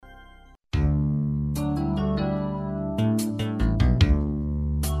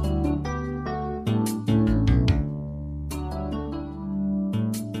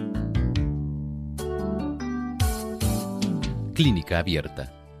Clínica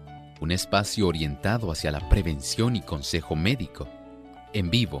Abierta, un espacio orientado hacia la prevención y consejo médico,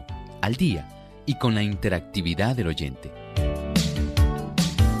 en vivo, al día y con la interactividad del oyente.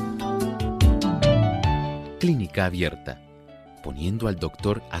 Clínica Abierta, poniendo al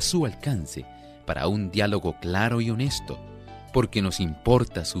doctor a su alcance para un diálogo claro y honesto, porque nos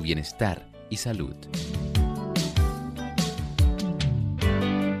importa su bienestar y salud.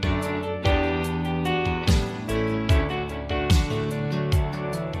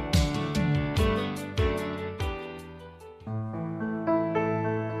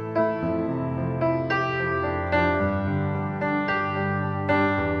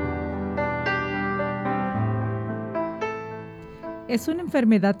 Es una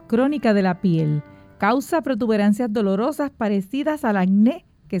enfermedad crónica de la piel. Causa protuberancias dolorosas parecidas al acné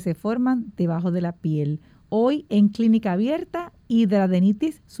que se forman debajo de la piel. Hoy en Clínica Abierta,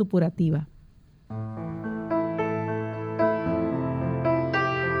 hidradenitis supurativa.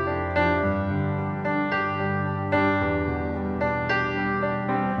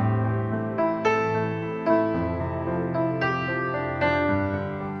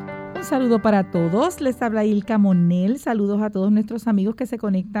 Un saludo para todos, les habla Ilka Monel, saludos a todos nuestros amigos que se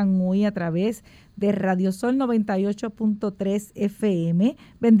conectan hoy a través de Radio Sol 98.3 FM,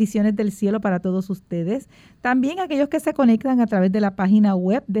 bendiciones del cielo para todos ustedes, también aquellos que se conectan a través de la página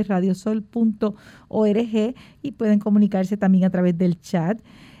web de radiosol.org y pueden comunicarse también a través del chat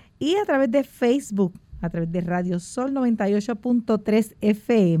y a través de Facebook, a través de Radio Sol 98.3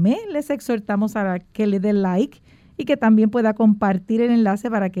 FM, les exhortamos a que le den like y que también pueda compartir el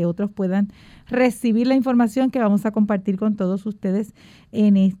enlace para que otros puedan recibir la información que vamos a compartir con todos ustedes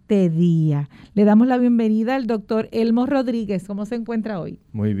en este día. Le damos la bienvenida al doctor Elmo Rodriguez. ¿Cómo se encuentra hoy?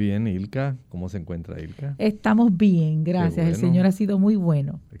 Muy bien, Ilka. ¿Cómo se encuentra Ilka? Estamos bien, gracias. Bueno. El Señor ha sido muy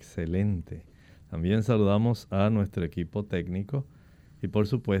bueno. Excelente. También saludamos a nuestro equipo técnico y por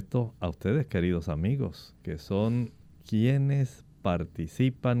supuesto a ustedes, queridos amigos, que son quienes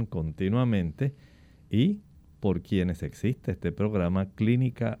participan continuamente y por quienes existe este programa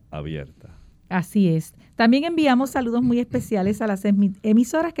Clínica Abierta. Así es. También enviamos saludos muy especiales a las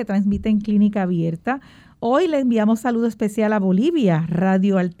emisoras que transmiten Clínica Abierta. Hoy le enviamos saludo especial a Bolivia,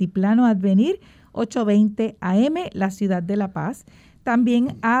 Radio Altiplano Advenir 820 AM, la ciudad de La Paz.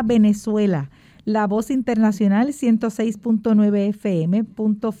 También a Venezuela, La Voz Internacional 106.9 FM,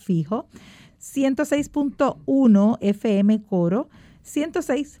 punto fijo, 106.1 FM Coro,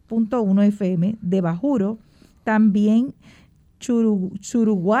 106.1 FM de Bajuro, también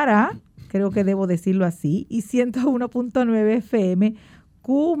Churuguara, creo que debo decirlo así, y 101.9 FM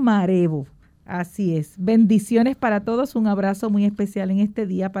Cumarebo. Así es. Bendiciones para todos, un abrazo muy especial en este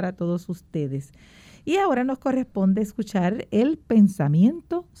día para todos ustedes. Y ahora nos corresponde escuchar el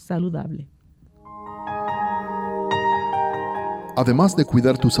pensamiento saludable. Además de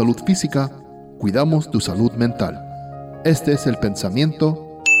cuidar tu salud física, cuidamos tu salud mental. Este es el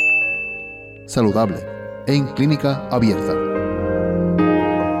pensamiento saludable en Clínica Abierta.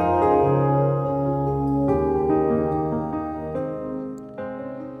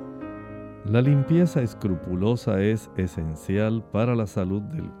 La limpieza escrupulosa es esencial para la salud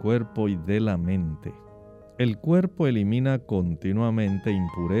del cuerpo y de la mente. El cuerpo elimina continuamente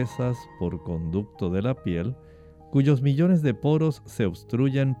impurezas por conducto de la piel, cuyos millones de poros se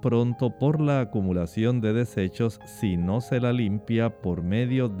obstruyen pronto por la acumulación de desechos si no se la limpia por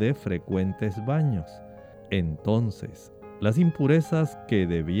medio de frecuentes baños. Entonces, las impurezas que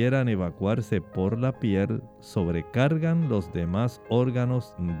debieran evacuarse por la piel sobrecargan los demás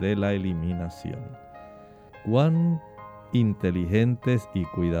órganos de la eliminación. Cuán inteligentes y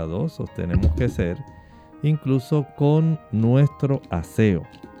cuidadosos tenemos que ser, incluso con nuestro aseo.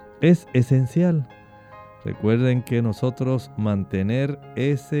 Es esencial. Recuerden que nosotros mantener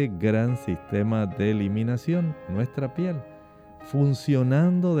ese gran sistema de eliminación, nuestra piel,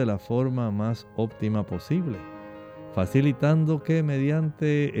 funcionando de la forma más óptima posible, facilitando que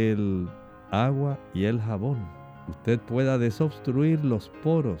mediante el agua y el jabón usted pueda desobstruir los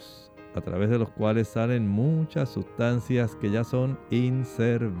poros a través de los cuales salen muchas sustancias que ya son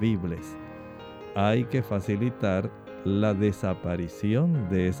inservibles. Hay que facilitar la desaparición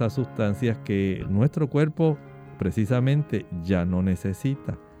de esas sustancias que nuestro cuerpo precisamente ya no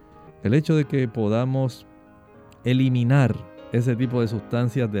necesita. El hecho de que podamos eliminar ese tipo de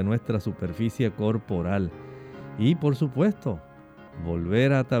sustancias de nuestra superficie corporal y, por supuesto,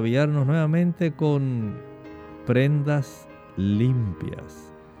 volver a ataviarnos nuevamente con prendas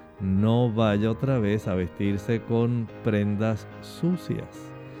limpias. No vaya otra vez a vestirse con prendas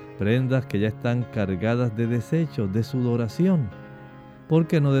sucias, prendas que ya están cargadas de desechos, de sudoración,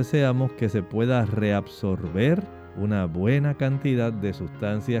 porque no deseamos que se pueda reabsorber una buena cantidad de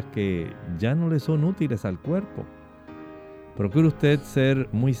sustancias que ya no le son útiles al cuerpo. Procure usted ser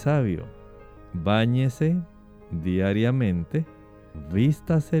muy sabio. Báñese diariamente,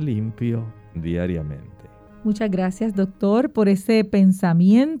 vístase limpio diariamente. Muchas gracias, doctor, por ese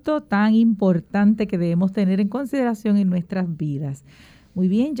pensamiento tan importante que debemos tener en consideración en nuestras vidas. Muy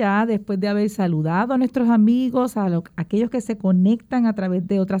bien, ya después de haber saludado a nuestros amigos, aquellos que se conectan a través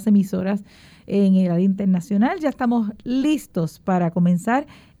de otras emisoras en el área internacional, ya estamos listos para comenzar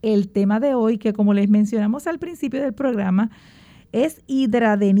el tema de hoy, que como les mencionamos al principio del programa, es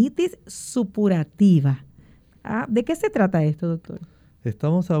hidradenitis supurativa. ¿De qué se trata esto, doctor?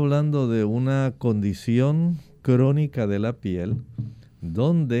 Estamos hablando de una condición crónica de la piel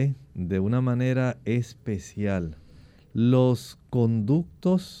donde de una manera especial los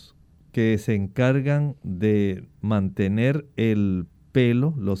conductos que se encargan de mantener el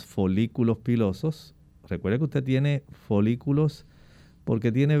pelo, los folículos pilosos, recuerde que usted tiene folículos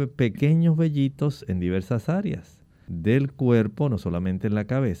porque tiene pequeños vellitos en diversas áreas del cuerpo, no solamente en la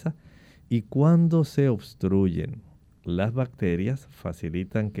cabeza, y cuando se obstruyen, las bacterias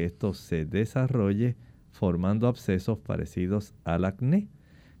facilitan que esto se desarrolle formando abscesos parecidos al acné.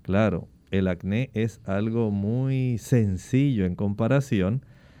 Claro, el acné es algo muy sencillo en comparación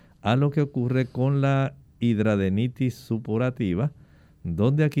a lo que ocurre con la hidradenitis supurativa,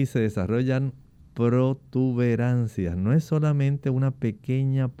 donde aquí se desarrollan protuberancias. No es solamente una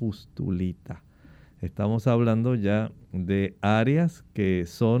pequeña pustulita. Estamos hablando ya de áreas que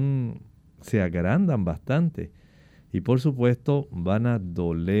se agrandan bastante y por supuesto van a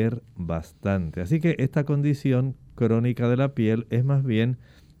doler bastante. Así que esta condición crónica de la piel es más bien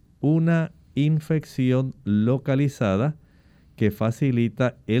una infección localizada que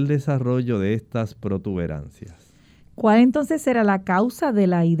facilita el desarrollo de estas protuberancias. ¿Cuál entonces será la causa de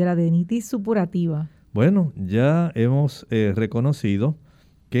la hidradenitis supurativa? Bueno, ya hemos reconocido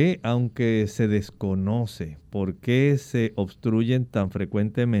que aunque se desconoce por qué se obstruyen tan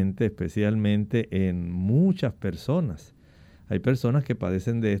frecuentemente, especialmente en muchas personas, hay personas que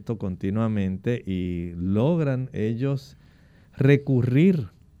padecen de esto continuamente y logran ellos recurrir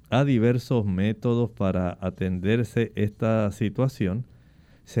a diversos métodos para atenderse esta situación.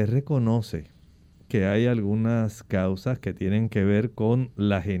 Se reconoce que hay algunas causas que tienen que ver con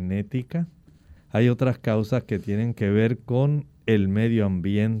la genética, hay otras causas que tienen que ver con el medio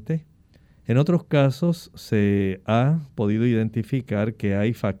ambiente. En otros casos se ha podido identificar que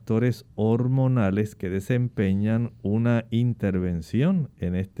hay factores hormonales que desempeñan una intervención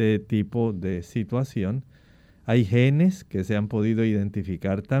en este tipo de situación. Hay genes que se han podido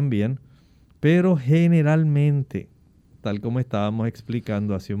identificar también, pero generalmente, tal como estábamos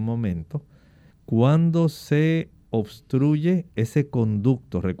explicando hace un momento, cuando se obstruye ese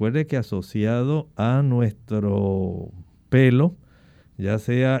conducto, recuerde que asociado a nuestro pelo, ya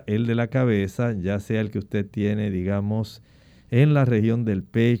sea el de la cabeza, ya sea el que usted tiene, digamos, en la región del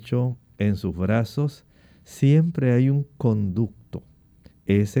pecho, en sus brazos, siempre hay un conducto.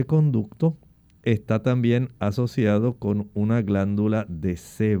 Ese conducto está también asociado con una glándula de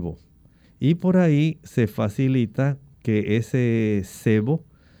sebo. Y por ahí se facilita que ese sebo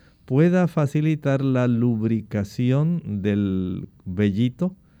pueda facilitar la lubricación del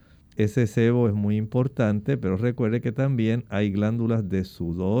vellito. Ese sebo es muy importante, pero recuerde que también hay glándulas de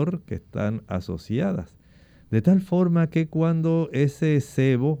sudor que están asociadas. De tal forma que cuando ese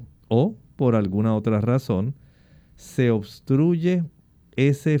sebo o por alguna otra razón se obstruye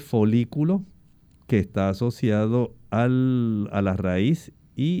ese folículo que está asociado a la raíz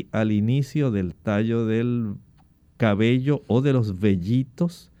y al inicio del tallo del cabello o de los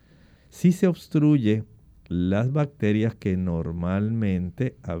vellitos, si se obstruye, las bacterias que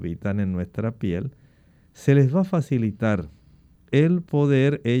normalmente habitan en nuestra piel, se les va a facilitar el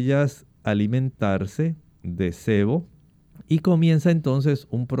poder ellas alimentarse de sebo y comienza entonces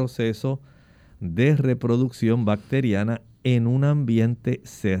un proceso de reproducción bacteriana en un ambiente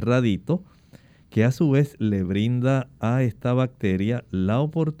cerradito que a su vez le brinda a esta bacteria la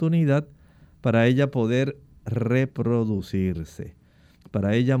oportunidad para ella poder reproducirse,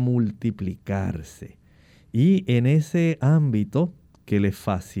 para ella multiplicarse. Y en ese ámbito que le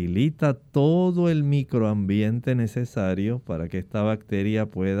facilita todo el microambiente necesario para que esta bacteria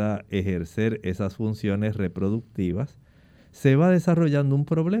pueda ejercer esas funciones reproductivas, se va desarrollando un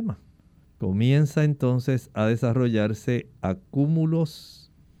problema. Comienza entonces a desarrollarse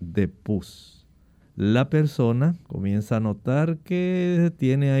acúmulos de pus. La persona comienza a notar que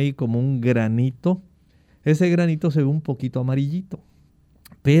tiene ahí como un granito. Ese granito se ve un poquito amarillito,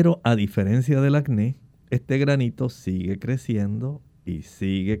 pero a diferencia del acné, este granito sigue creciendo y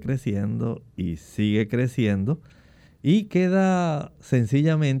sigue creciendo y sigue creciendo y queda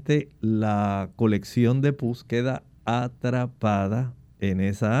sencillamente la colección de pus queda atrapada en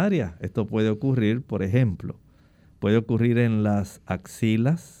esa área. Esto puede ocurrir, por ejemplo, puede ocurrir en las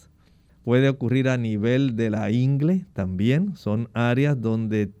axilas, puede ocurrir a nivel de la ingle también. Son áreas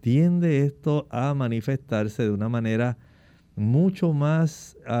donde tiende esto a manifestarse de una manera mucho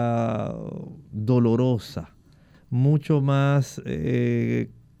más dolorosa, mucho más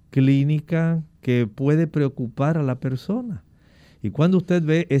clínica, que puede preocupar a la persona. Y cuando usted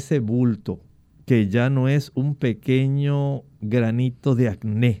ve ese bulto, que ya no es un pequeño granito de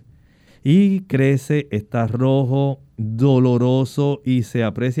acné, y crece, está rojo, doloroso y se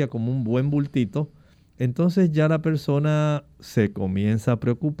aprecia como un buen bultito, entonces ya la persona se comienza a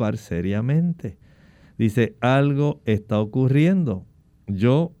preocupar seriamente. Dice, algo está ocurriendo.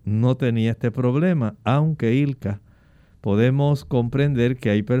 Yo no tenía este problema, aunque Ilka, podemos comprender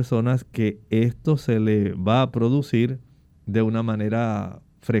que hay personas que esto se le va a producir de una manera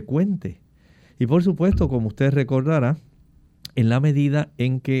frecuente. Y por supuesto, como usted recordará, en la medida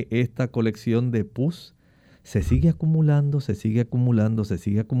en que esta colección de pus se sigue acumulando, se sigue acumulando, se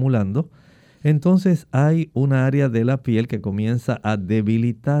sigue acumulando, entonces hay una área de la piel que comienza a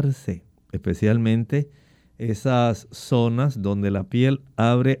debilitarse, especialmente esas zonas donde la piel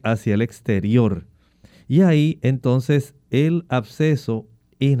abre hacia el exterior. Y ahí entonces el absceso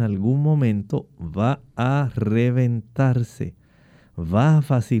en algún momento va a reventarse, va a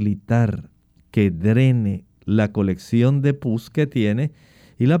facilitar que drene la colección de pus que tiene,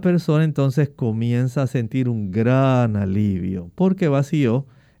 y la persona entonces comienza a sentir un gran alivio porque vació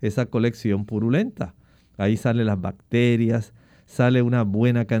esa colección purulenta. Ahí salen las bacterias, sale una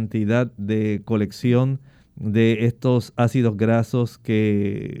buena cantidad de colección de estos ácidos grasos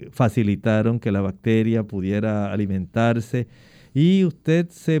que facilitaron que la bacteria pudiera alimentarse, y usted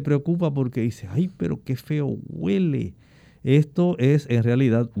se preocupa porque dice, ay, pero qué feo huele. Esto es en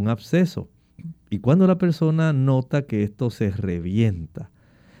realidad un absceso. Y cuando la persona nota que esto se revienta,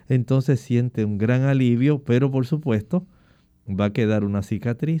 entonces siente un gran alivio, pero por supuesto va a quedar una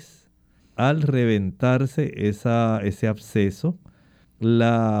cicatriz. Al reventarse ese absceso,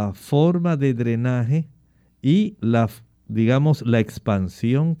 la forma de drenaje y la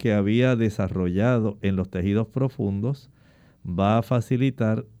expansión que había desarrollado en los tejidos profundos va a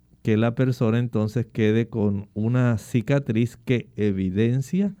facilitar que la persona entonces quede con una cicatriz que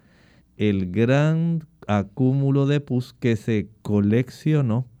evidencia el gran acúmulo de pus que se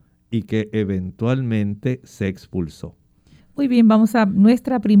coleccionó y que eventualmente se expulsó. Muy bien, vamos a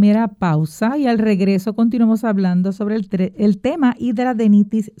nuestra primera pausa y al regreso continuamos hablando sobre el tema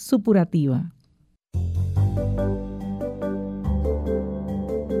hidradenitis supurativa.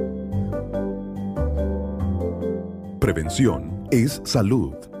 Prevención es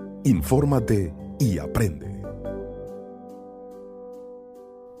salud. Infórmate y aprende.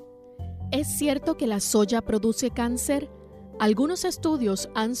 ¿Es cierto que la soya produce cáncer? Algunos estudios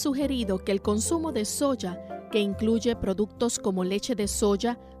han sugerido que el consumo de soya, que incluye productos como leche de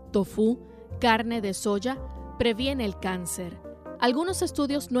soya, tofu, carne de soya, previene el cáncer. Algunos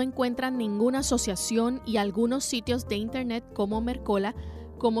estudios no encuentran ninguna asociación y algunos sitios de internet como Mercola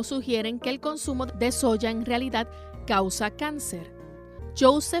sugieren que el consumo de soya en realidad causa cáncer.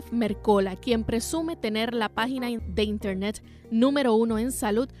 Joseph Mercola, quien presume tener la página de internet número 1 en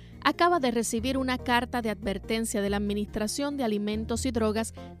salud, acaba de recibir una carta de advertencia de la Administración de Alimentos y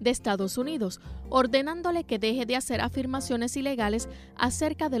Drogas de Estados Unidos, ordenándole que deje de hacer afirmaciones ilegales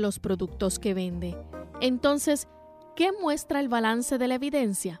acerca de los productos que vende. Entonces, ¿qué muestra el balance de la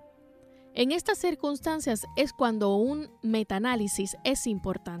evidencia? En estas circunstancias es cuando un metaanálisis es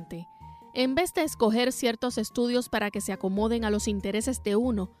importante. En vez de escoger ciertos estudios para que se acomoden a los intereses de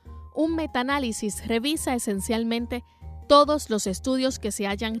uno, un metaanálisis revisa esencialmente todos los estudios que se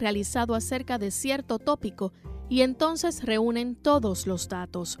hayan realizado acerca de cierto tópico y entonces reúnen todos los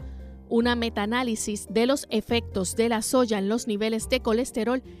datos. Una metaanálisis de los efectos de la soya en los niveles de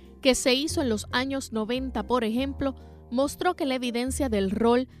colesterol que se hizo en los años 90, por ejemplo, mostró que la evidencia del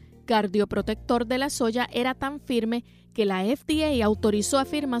rol cardioprotector de la soya era tan firme que la FDA autorizó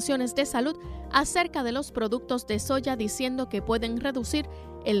afirmaciones de salud acerca de los productos de soya diciendo que pueden reducir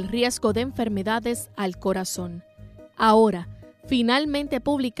el riesgo de enfermedades al corazón. Ahora, finalmente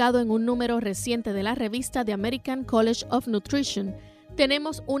publicado en un número reciente de la revista The American College of Nutrition,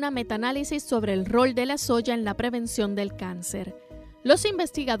 tenemos una metaanálisis sobre el rol de la soya en la prevención del cáncer. Los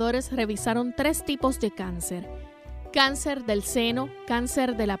investigadores revisaron 3 tipos de cáncer: cáncer del seno,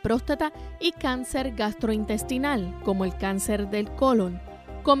 cáncer de la próstata y cáncer gastrointestinal, como el cáncer del colon.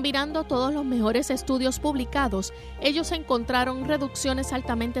 Combinando todos los mejores estudios publicados, ellos encontraron reducciones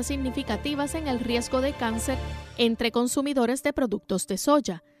altamente significativas en el riesgo de cáncer entre consumidores de productos de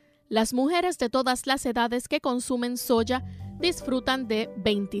soya. Las mujeres de todas las edades que consumen soya disfrutan de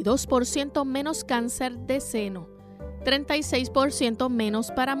 22% menos cáncer de seno, 36%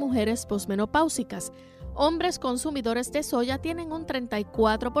 menos para mujeres posmenopáusicas. Hombres consumidores de soya tienen un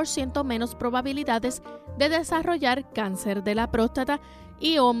 34% menos probabilidades de desarrollar cáncer de la próstata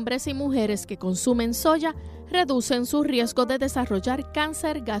y hombres y mujeres que consumen soya reducen su riesgo de desarrollar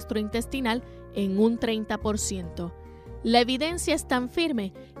cáncer gastrointestinal en un 30%. La evidencia es tan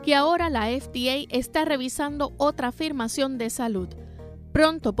firme que ahora la FDA está revisando otra afirmación de salud.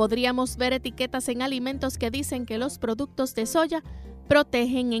 Pronto podríamos ver etiquetas en alimentos que dicen que los productos de soya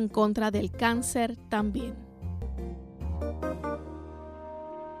protegen en contra del cáncer también.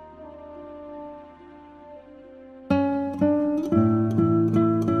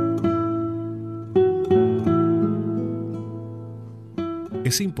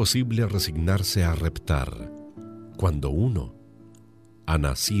 Es imposible resignarse a reptar cuando uno ha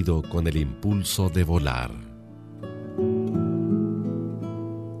nacido con el impulso de volar.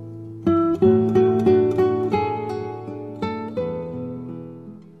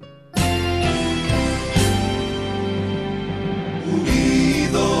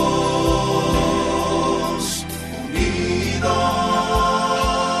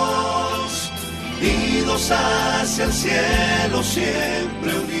 Hacia el cielo,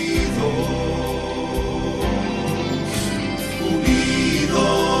 siempre unidos, unidos,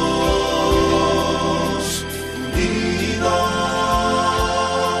 unidos,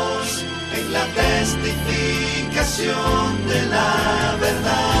 en la testificación de la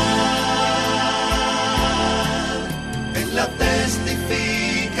verdad, en la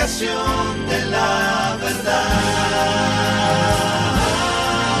testificación de la verdad.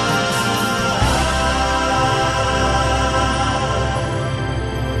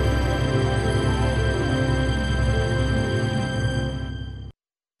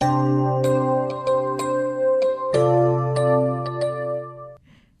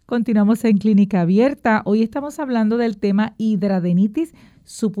 Continuamos en Clínica Abierta. Hoy estamos hablando del tema hidradenitis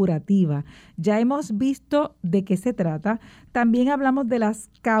supurativa. Ya hemos visto de qué se trata. También hablamos de las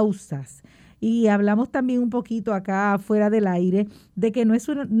causas y hablamos también un poquito acá fuera del aire de que no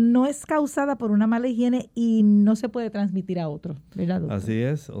es causada por una mala higiene y no se puede transmitir a otros, ¿verdad, doctor? Así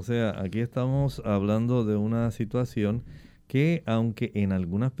es. O sea, aquí estamos hablando de una situación que, aunque en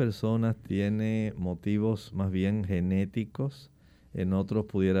algunas personas tiene motivos más bien genéticos, en otros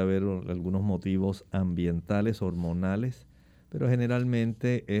pudiera haber algunos motivos ambientales, hormonales, pero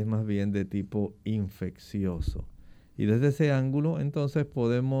generalmente es más bien de tipo infeccioso. Y desde ese ángulo, entonces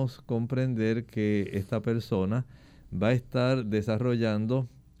podemos comprender que esta persona va a estar desarrollando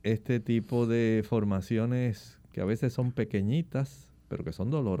este tipo de formaciones que a veces son pequeñitas, pero que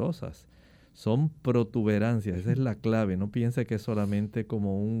son dolorosas. Son protuberancias, esa es la clave. No piense que es solamente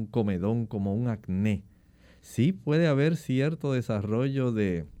como un comedón, como un acné. Sí puede haber cierto desarrollo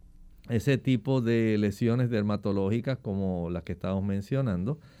de ese tipo de lesiones dermatológicas como las que estamos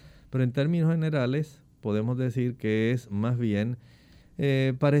mencionando, pero en términos generales podemos decir que es más bien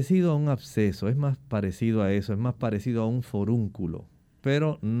parecido a un absceso, es más parecido a eso, es más parecido a un forúnculo,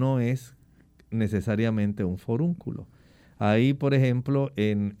 pero no es necesariamente un forúnculo. Ahí, por ejemplo,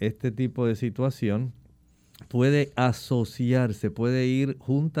 en este tipo de situación, puede asociarse, puede ir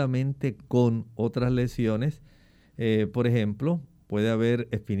juntamente con otras lesiones. Por ejemplo, puede haber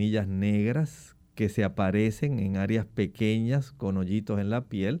espinillas negras que se aparecen en áreas pequeñas con hoyitos en la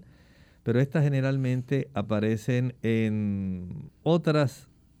piel, pero estas generalmente aparecen en otra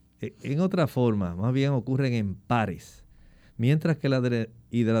forma, más bien ocurren en pares, mientras que la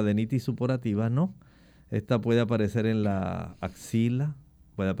hidradenitis supurativa no. Esta puede aparecer en la axila,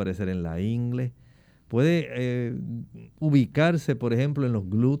 puede aparecer en la ingle, puede ubicarse, por ejemplo, en los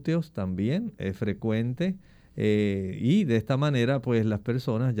glúteos también, es frecuente. Y de esta manera, pues las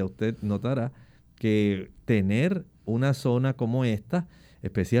personas, ya usted notará que tener una zona como esta,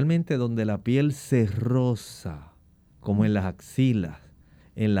 especialmente donde la piel se roza, como en las axilas,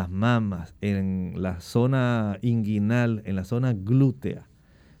 en las mamas, en la zona inguinal, en la zona glútea.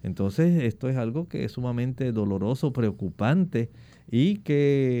 Entonces, esto es algo que es sumamente doloroso, preocupante y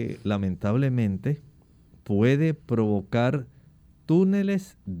que lamentablemente puede provocar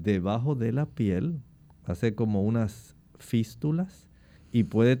túneles debajo de la piel, hace como unas fístulas, y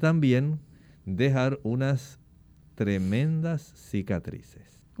puede también dejar unas tremendas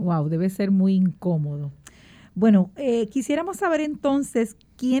cicatrices. Wow, debe ser muy incómodo. Bueno, quisiéramos saber entonces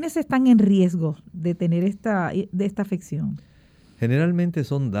quiénes están en riesgo de tener esta afección. Generalmente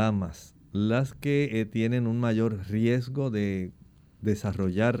son damas las que tienen un mayor riesgo de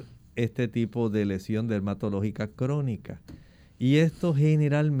desarrollar este tipo de lesión dermatológica crónica. Y esto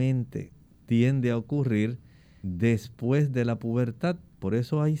generalmente tiende a ocurrir después de la pubertad. Por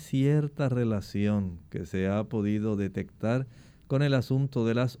eso hay cierta relación que se ha podido detectar con el asunto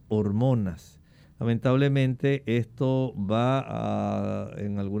de las hormonas. Lamentablemente esto va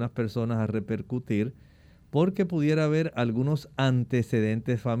en algunas personas a repercutir porque pudiera haber algunos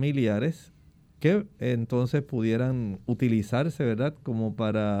antecedentes familiares que entonces pudieran utilizarse, ¿verdad?, como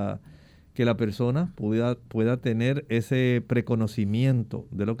para que la persona pueda tener ese preconocimiento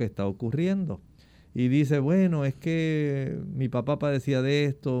de lo que está ocurriendo. Y dice, bueno, es que mi papá padecía de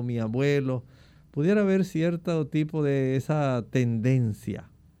esto, mi abuelo. Pudiera haber cierto tipo de esa tendencia.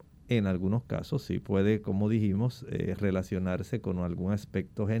 En algunos casos sí puede, como dijimos, relacionarse con algún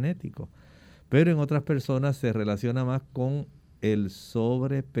aspecto genético. Pero en otras personas se relaciona más con el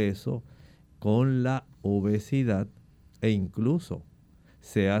sobrepeso, con la obesidad e incluso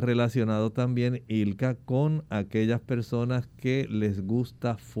se ha relacionado también, Ilka, con aquellas personas que les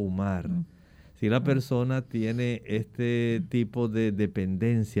gusta fumar. Si la persona tiene este tipo de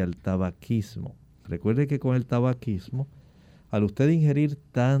dependencia al tabaquismo, recuerde que con el tabaquismo, al usted ingerir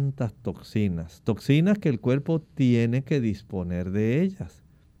tantas toxinas que el cuerpo tiene que disponer de ellas.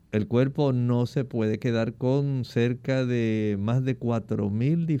 El cuerpo no se puede quedar con cerca de más de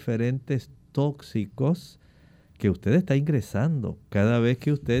 4,000 diferentes tóxicos que usted está ingresando cada vez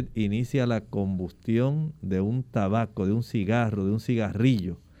que usted inicia la combustión de un tabaco, de un cigarro, de un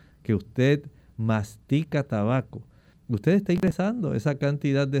cigarrillo, que usted mastica tabaco. Usted está ingresando esa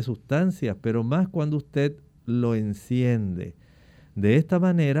cantidad de sustancias, pero más cuando usted lo enciende. De esta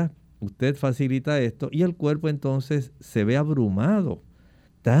manera, usted facilita esto y el cuerpo entonces se ve abrumado.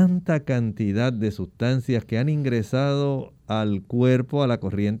 Tanta cantidad de sustancias que han ingresado al cuerpo, a la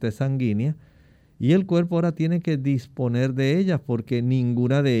corriente sanguínea, y el cuerpo ahora tiene que disponer de ellas porque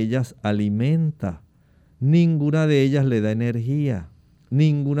ninguna de ellas alimenta, ninguna de ellas le da energía,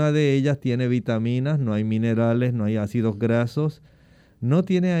 ninguna de ellas tiene vitaminas, no hay minerales, no hay ácidos grasos, no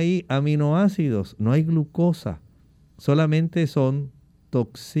tiene ahí aminoácidos, no hay glucosa, solamente son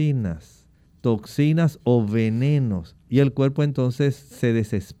toxinas o venenos. Y el cuerpo entonces se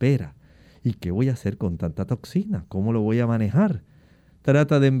desespera. ¿Y qué voy a hacer con tanta toxina? ¿Cómo lo voy a manejar?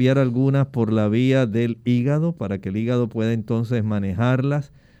 Trata de enviar algunas por la vía del hígado para que el hígado pueda entonces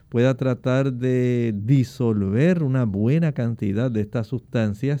manejarlas, pueda tratar de disolver una buena cantidad de estas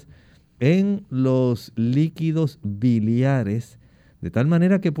sustancias en los líquidos biliares, de tal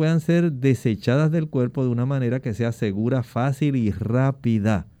manera que puedan ser desechadas del cuerpo de una manera que sea segura, fácil y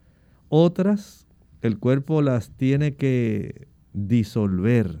rápida. Otras, el cuerpo las tiene que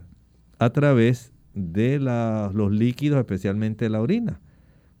disolver a través de los líquidos, especialmente la orina,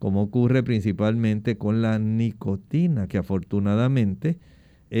 como ocurre principalmente con la nicotina, que afortunadamente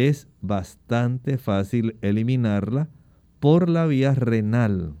es bastante fácil eliminarla por la vía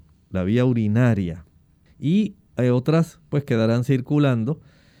renal, la vía urinaria. Y otras pues quedarán circulando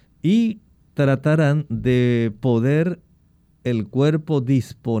y tratarán de poder el cuerpo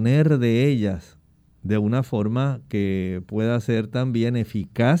disponer de ellas de una forma que pueda ser también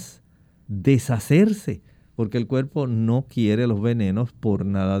eficaz, deshacerse, porque el cuerpo no quiere los venenos por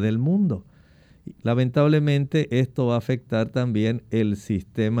nada del mundo. Lamentablemente esto va a afectar también el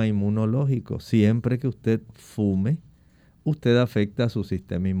sistema inmunológico. Siempre que usted fume, usted afecta a su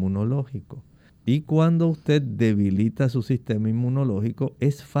sistema inmunológico. Y cuando usted debilita su sistema inmunológico,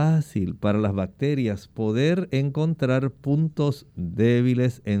 es fácil para las bacterias poder encontrar puntos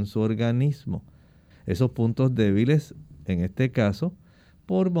débiles en su organismo. Esos puntos débiles, en este caso,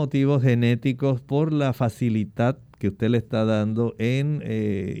 por motivos genéticos, por la facilidad que usted le está dando en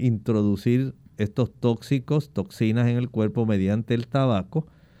introducir estos toxinas en el cuerpo mediante el tabaco,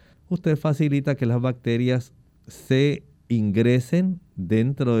 usted facilita que las bacterias se ingresen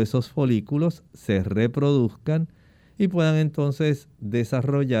dentro de esos folículos, se reproduzcan y puedan entonces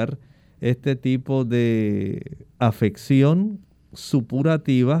desarrollar este tipo de afección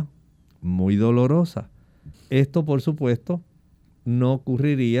supurativa muy dolorosa. Esto, por supuesto, no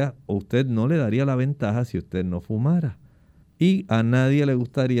ocurriría o usted no le daría la ventaja si usted no fumara. Y a nadie le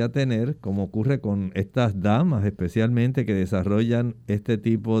gustaría tener, como ocurre con estas damas especialmente que desarrollan este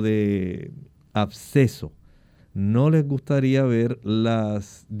tipo de absceso, no les gustaría ver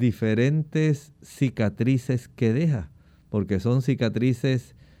las diferentes cicatrices que deja, porque son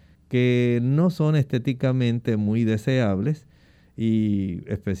cicatrices que no son estéticamente muy deseables y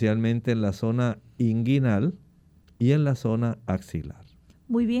especialmente en la zona inguinal y en la zona axilar.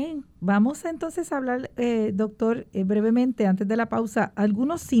 muy bien. Vamos entonces a hablar, doctor, brevemente, antes de la pausa,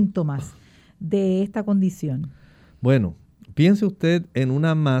 algunos síntomas de esta condición. Bueno, piense usted en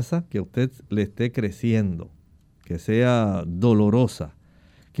una masa que a usted le esté creciendo, que sea dolorosa,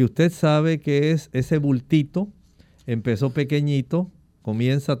 que usted sabe que es ese bultito, empezó pequeñito,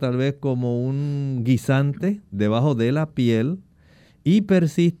 comienza tal vez como un guisante debajo de la piel y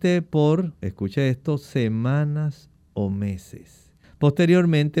persiste por, escuche esto, semanas o meses.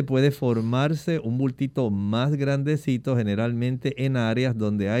 Posteriormente puede formarse un bultito más grandecito, generalmente en áreas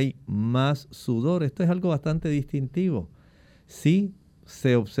donde hay más sudor. Esto es algo bastante distintivo. Sí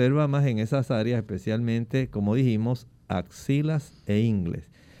se observa más en esas áreas, especialmente, como dijimos, axilas e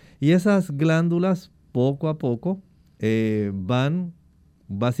ingles. Y esas glándulas poco a poco van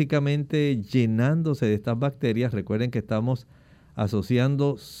básicamente llenándose de estas bacterias. Recuerden que estamos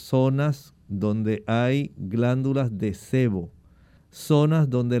asociando zonas donde hay glándulas de sebo, zonas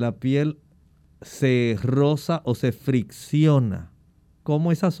donde la piel se roza o se fricciona,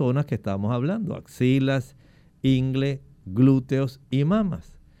 como esas zonas que estamos hablando, axilas, ingle, glúteos y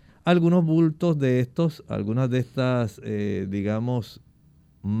mamas. Algunos bultos de estos, algunas de estas, digamos,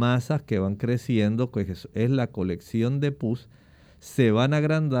 masas que van creciendo, que es la colección de pus, se van a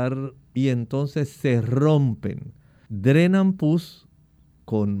agrandar y entonces se rompen, drenan pus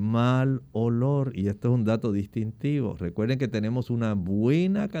con mal olor, y esto es un dato distintivo. Recuerden que tenemos una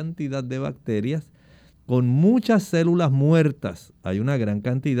buena cantidad de bacterias con muchas células muertas. Hay una gran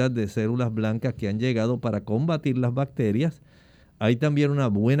cantidad de células blancas que han llegado para combatir las bacterias. Hay también una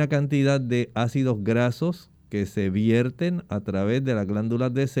buena cantidad de ácidos grasos que se vierten a través de las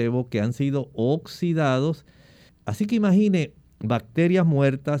glándulas de sebo que han sido oxidados. Así que imagine bacterias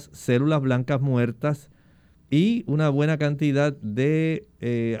muertas, células blancas muertas y una buena cantidad de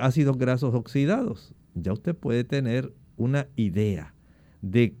ácidos grasos oxidados. Ya usted puede tener una idea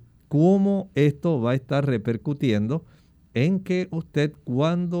de cómo esto va a estar repercutiendo en que usted,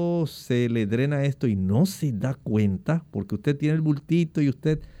 cuando se le drena esto y no se da cuenta, porque usted tiene el bultito y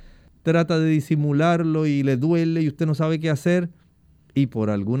usted trata de disimularlo y le duele y usted no sabe qué hacer, y por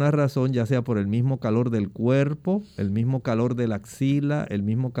alguna razón, ya sea por el mismo calor del cuerpo, el mismo calor de la axila, el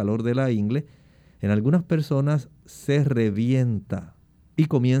mismo calor de la ingle, en algunas personas se revienta y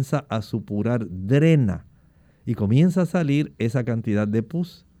comienza a supurar, drena, y comienza a salir esa cantidad de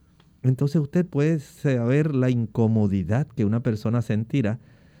pus. Entonces usted puede saber la incomodidad que una persona sentirá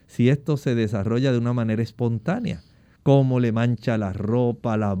si esto se desarrolla de una manera espontánea. Cómo le mancha la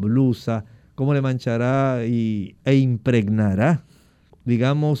ropa, la blusa, cómo le manchará e impregnará,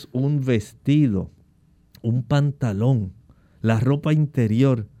 digamos, un vestido, un pantalón, la ropa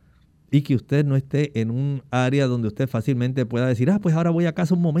interior, y que usted no esté en un área donde usted fácilmente pueda decir, pues ahora voy a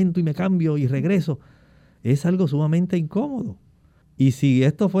casa un momento y me cambio y regreso. Es algo sumamente incómodo. Y si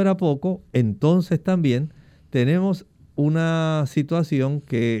esto fuera poco, entonces también tenemos una situación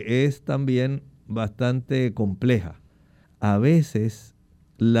que es también bastante compleja. A veces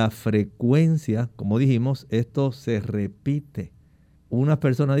la frecuencia, como dijimos, esto se repite. Unas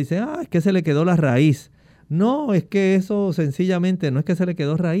personas dicen, es que se le quedó la raíz. No, es que eso sencillamente no es que se le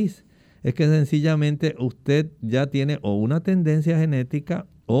quedó raíz. Es que sencillamente usted ya tiene o una tendencia genética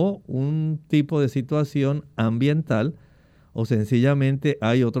o un tipo de situación ambiental, o sencillamente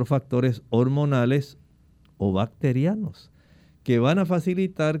hay otros factores hormonales o bacterianos que van a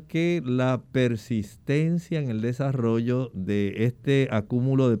facilitar que la persistencia en el desarrollo de este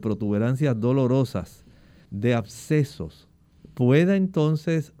acúmulo de protuberancias dolorosas, de abscesos, pueda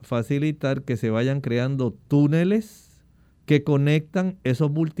entonces facilitar que se vayan creando túneles que conectan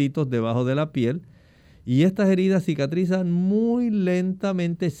esos bultitos debajo de la piel, y estas heridas cicatrizan muy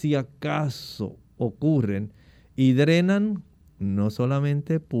lentamente si acaso ocurren, y drenan no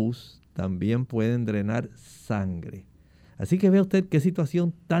solamente pus, también pueden drenar sangre. Así que vea usted qué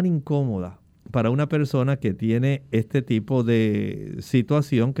situación tan incómoda para una persona que tiene este tipo de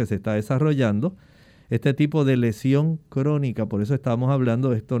situación que se está desarrollando, este tipo de lesión crónica. Por eso estamos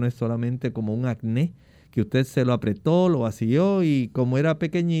hablando, esto no es solamente como un acné, que usted se lo apretó, lo vació y como era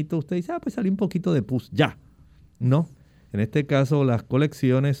pequeñito, usted dice, pues salió un poquito de pus, ya. No, en este caso las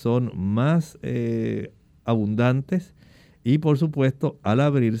colecciones son más abundantes y por supuesto al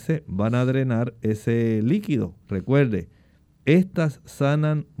abrirse van a drenar ese líquido. Recuerde, estas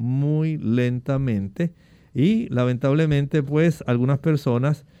sanan muy lentamente y lamentablemente pues algunas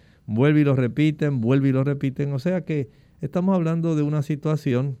personas vuelven y lo repiten, o sea que estamos hablando de una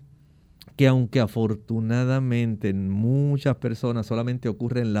situación que, aunque afortunadamente en muchas personas solamente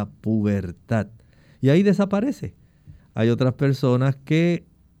ocurre en la pubertad y ahí desaparece, hay otras personas que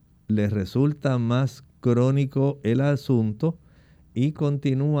les resulta más crónico el asunto y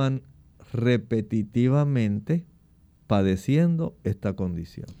continúan repetitivamente padeciendo esta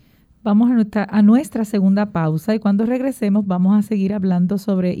condición. Vamos a nuestra segunda pausa y cuando regresemos vamos a seguir hablando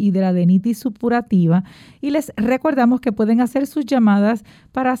sobre hidradenitis supurativa y les recordamos que pueden hacer sus llamadas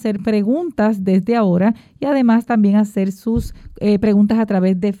para hacer preguntas desde ahora y además también hacer sus preguntas a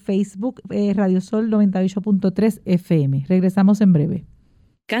través de Facebook, Radio Sol 98.3 FM. Regresamos en breve.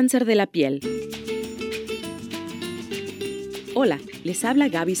 Cáncer de la piel. Hola, les habla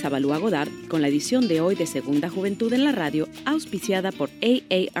Gaby Zabalúa Godard con la edición de hoy de Segunda Juventud en la Radio, auspiciada por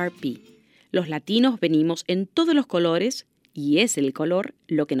AARP. Los latinos venimos en todos los colores y es el color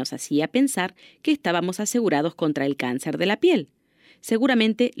lo que nos hacía pensar que estábamos asegurados contra el cáncer de la piel.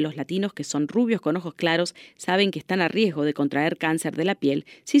 Seguramente los latinos que son rubios con ojos claros saben que están a riesgo de contraer cáncer de la piel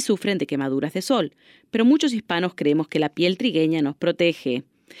si sufren de quemaduras de sol, pero muchos hispanos creemos que la piel trigueña nos protege.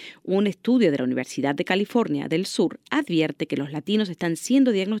 Un estudio de la Universidad de California del Sur advierte que los latinos están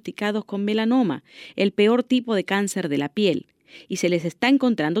siendo diagnosticados con melanoma, el peor tipo de cáncer de la piel, y se les está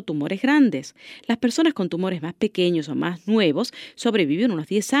encontrando tumores grandes. Las personas con tumores más pequeños o más nuevos sobreviven unos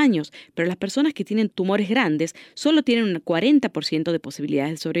 10 años, pero las personas que tienen tumores grandes solo tienen un 40% de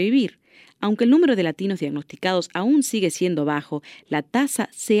posibilidades de sobrevivir. Aunque el número de latinos diagnosticados aún sigue siendo bajo, la tasa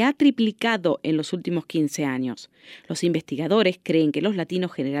se ha triplicado en los últimos 15 años. Los investigadores creen que los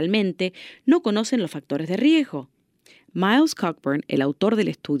latinos generalmente no conocen los factores de riesgo. Miles Cockburn, el autor del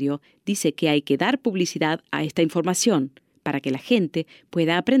estudio, dice que hay que dar publicidad a esta información para que la gente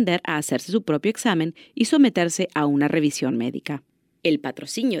pueda aprender a hacerse su propio examen y someterse a una revisión médica. El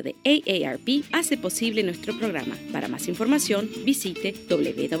patrocinio de AARP hace posible nuestro programa. Para más información, visite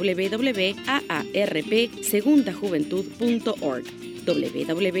www.aarpsegundajuventud.org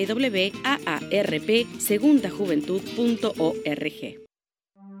www.aarpsegundajuventud.org.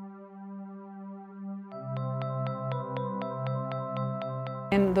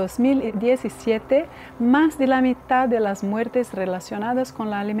 En 2017, más de la mitad de las muertes relacionadas con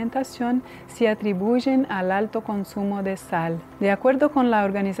la alimentación se atribuyen al alto consumo de sal. De acuerdo con la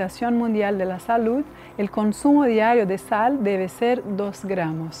Organización Mundial de la Salud, el consumo diario de sal debe ser 2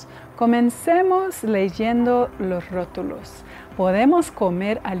 gramos. Comencemos leyendo los rótulos. Podemos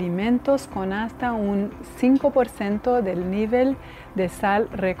comer alimentos con hasta un 5% del nivel de sal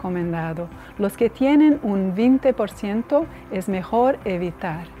recomendado. Los que tienen un 20% es mejor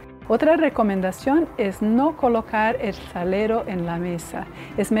evitar. Otra recomendación es no colocar el salero en la mesa.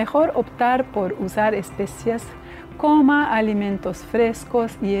 Es mejor optar por usar especias. Coma alimentos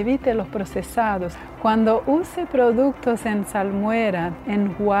frescos y evite los procesados. Cuando use productos en salmuera,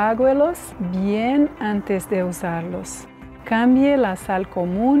 enjuáguelos bien antes de usarlos. Cambie la sal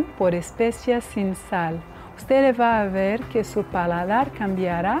común por especias sin sal. Usted va a ver que su paladar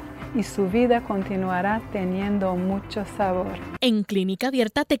cambiará y su vida continuará teniendo mucho sabor. En Clínica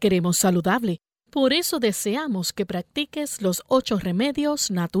Abierta te queremos saludable. Por eso deseamos que practiques los 8 remedios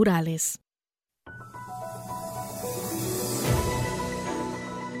naturales.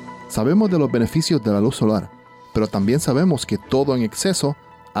 Sabemos de los beneficios de la luz solar, pero también sabemos que todo en exceso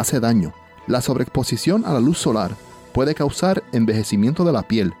hace daño. La sobreexposición a la luz solar puede causar envejecimiento de la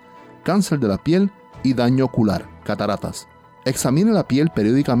piel, cáncer de la piel y daño ocular, cataratas. Examine la piel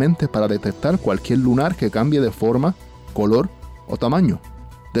periódicamente para detectar cualquier lunar que cambie de forma, color o tamaño.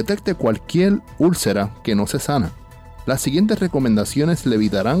 Detecte cualquier úlcera que no se sana. Las siguientes recomendaciones le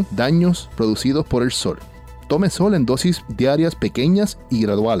evitarán daños producidos por el sol. Tome sol en dosis diarias pequeñas y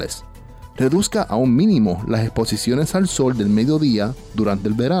graduales. Reduzca a un mínimo las exposiciones al sol del mediodía durante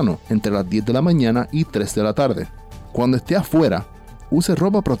el verano, entre las 10 de la mañana y 3 de la tarde. Cuando esté afuera, use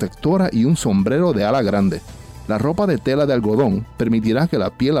ropa protectora y un sombrero de ala grande. La ropa de tela de algodón permitirá que la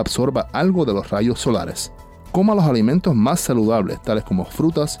piel absorba algo de los rayos solares. Coma los alimentos más saludables, tales como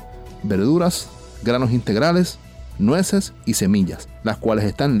frutas, verduras, granos integrales, nueces y semillas, las cuales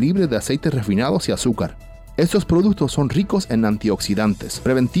están libres de aceites refinados y azúcar. Estos productos son ricos en antioxidantes,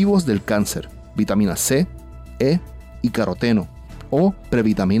 preventivos del cáncer, vitamina C, E y caroteno, o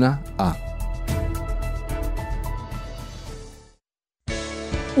previtamina A.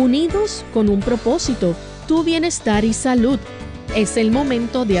 Unidos con un propósito, tu bienestar y salud. Es el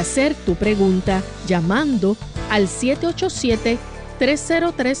momento de hacer tu pregunta llamando al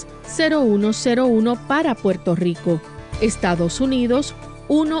 787-303-0101 para Puerto Rico. Estados Unidos,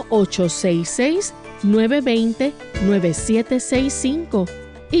 1-866-920-9765.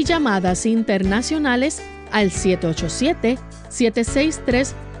 Y llamadas internacionales al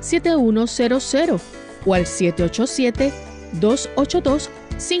 787-763-7100 o al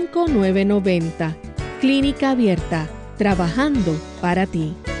 787-282-5990. Clínica Abierta, trabajando para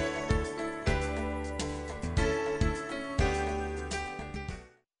ti.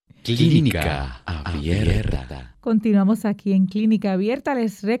 Clínica Abierta. Continuamos aquí en Clínica Abierta.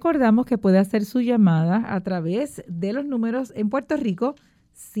 Les recordamos que puede hacer su llamada a través de los números en Puerto Rico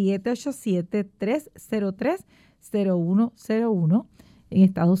 787-303-0101. En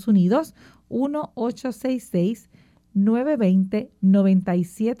Estados Unidos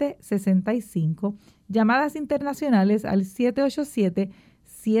 1-866-920-9765. Llamadas internacionales al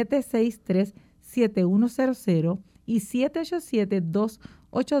 787-763-7100 y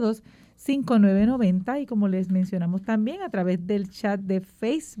 787-282-5990. Y como les mencionamos también a través del chat de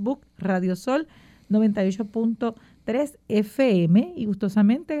Facebook Radio Sol 98.3 FM, y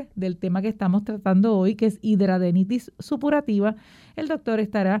gustosamente del tema que estamos tratando hoy, que es hidradenitis supurativa, el doctor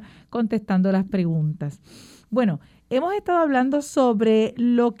estará contestando las preguntas. Bueno, hemos estado hablando sobre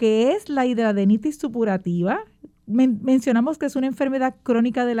lo que es la hidradenitis supurativa. Mencionamos que es una enfermedad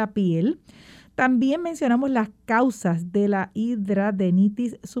crónica de la piel. También mencionamos las causas de la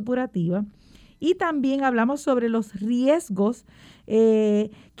hidradenitis supurativa. Y también hablamos sobre los riesgos.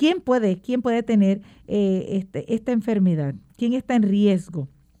 ¿Quién puede tener esta enfermedad? ¿Quién está en riesgo?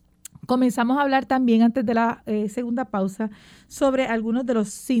 Comenzamos a hablar también, antes de la segunda pausa, sobre algunos de los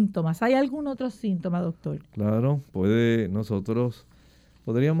síntomas. ¿Hay algún otro síntoma, doctor? Claro, nosotros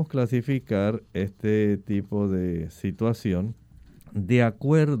podríamos clasificar este tipo de situación de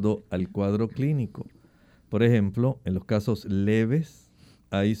acuerdo al cuadro clínico. Por ejemplo, en los casos leves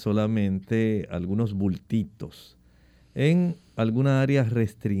hay solamente algunos bultitos. En alguna área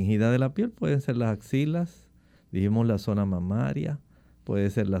restringida de la piel, pueden ser las axilas, dijimos la zona mamaria, puede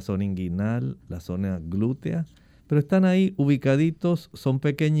ser la zona inguinal, la zona glútea, pero están ahí ubicaditos, son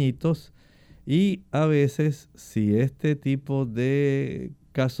pequeñitos, y a veces si este tipo de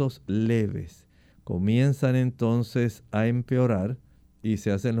casos leves comienzan entonces a empeorar y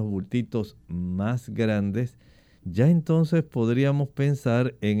se hacen los bultitos más grandes, ya entonces podríamos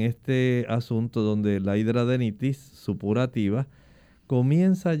pensar en este asunto donde la hidradenitis supurativa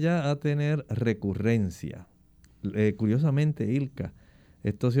comienza ya a tener recurrencia. Curiosamente, Ilka,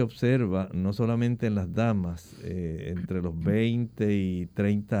 esto se observa no solamente en las damas entre los 20 y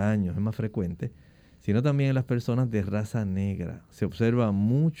 30 años, es más frecuente, sino también en las personas de raza negra. Se observa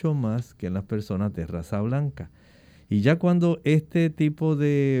mucho más que en las personas de raza blanca. Y ya cuando este tipo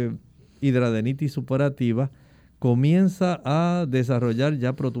de hidradenitis supurativa comienza a desarrollar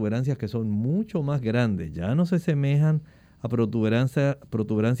ya protuberancias que son mucho más grandes, ya no se semejan a protuberancias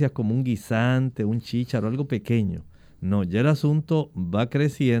como un guisante, un chícharo, algo pequeño. No, ya el asunto va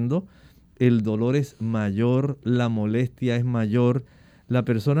creciendo, el dolor es mayor, la molestia es mayor, la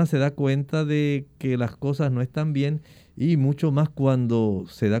persona se da cuenta de que las cosas no están bien, y mucho más cuando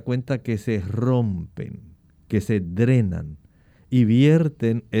se da cuenta que se rompen, que se drenan y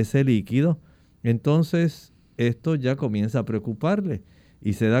vierten ese líquido. Entonces esto ya comienza a preocuparle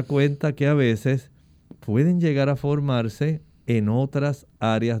y se da cuenta que a veces pueden llegar a formarse en otras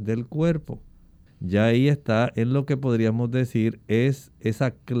áreas del cuerpo. Ya ahí está en lo que podríamos decir es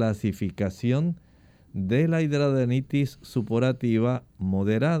esa clasificación de la hidradenitis supurativa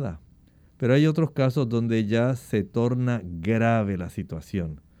moderada. Pero hay otros casos donde ya se torna grave la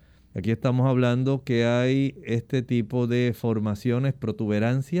situación. Aquí estamos hablando que hay este tipo de formaciones,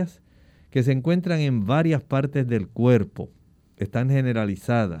 protuberancias, que se encuentran en varias partes del cuerpo. Están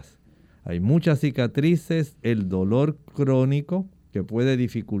generalizadas. Hay muchas cicatrices, el dolor crónico que puede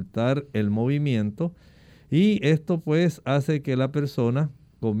dificultar el movimiento, y esto pues hace que la persona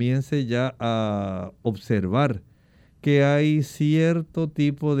comience ya a observar que hay cierto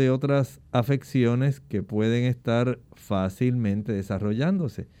tipo de otras afecciones que pueden estar fácilmente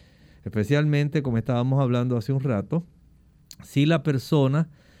desarrollándose. Especialmente, como estábamos hablando hace un rato, si la persona,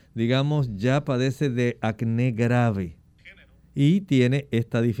 digamos, ya padece de acné grave y tiene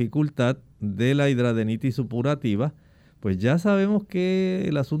esta dificultad de la hidradenitis supurativa, pues ya sabemos que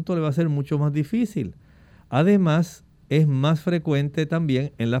el asunto le va a ser mucho más difícil. Además, es más frecuente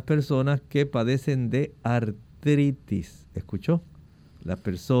también en las personas que padecen de artritis. ¿Escuchó? Las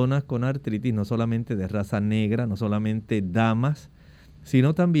personas con artritis, no solamente de raza negra, no solamente damas,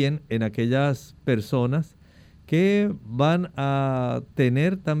 sino también en aquellas personas que van a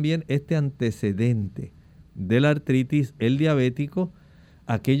tener también este antecedente de la artritis, el diabético,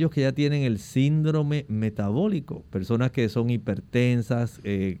 aquellos que ya tienen el síndrome metabólico, personas que son hipertensas,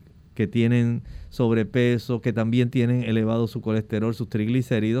 que tienen sobrepeso, que también tienen elevado su colesterol, sus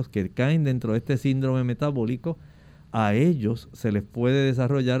triglicéridos, que caen dentro de este síndrome metabólico, a ellos se les puede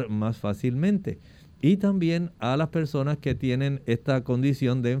desarrollar más fácilmente. Y también a las personas que tienen esta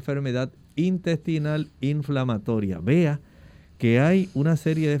condición de enfermedad intestinal inflamatoria. Vea que hay una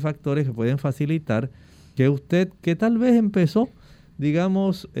serie de factores que pueden facilitar que usted, que tal vez empezó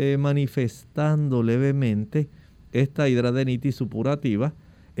digamos, manifestando levemente esta hidradenitis supurativa.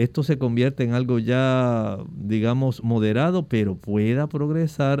 Esto se convierte en algo ya, digamos, moderado, pero pueda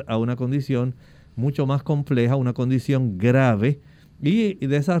progresar a una condición mucho más compleja, una condición grave, y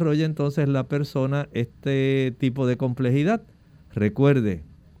desarrolla entonces la persona este tipo de complejidad. Recuerde,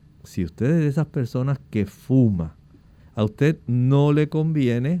 si usted es de esas personas que fuma, a usted no le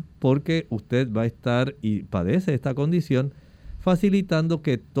conviene, porque usted va a estar y padece esta condición facilitando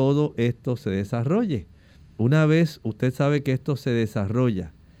que todo esto se desarrolle. Una vez usted sabe que esto se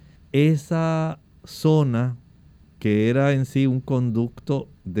desarrolla, esa zona que era en sí un conducto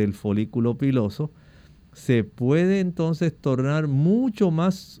del folículo piloso, se puede entonces tornar mucho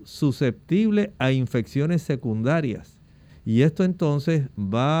más susceptible a infecciones secundarias. Y esto entonces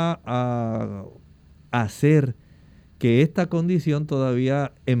va a hacer que esta condición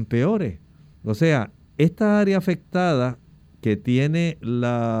todavía empeore. O sea, esta área afectada que tiene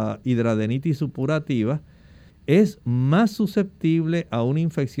la hidradenitis supurativa es más susceptible a una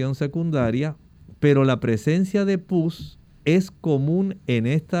infección secundaria, pero la presencia de pus es común en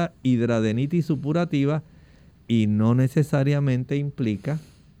esta hidradenitis supurativa y no necesariamente implica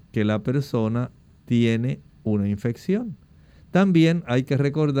que la persona tiene una infección. También hay que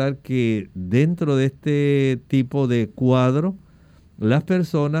recordar que dentro de este tipo de cuadro, las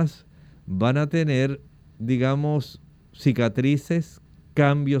personas van a tener, digamos, cicatrices,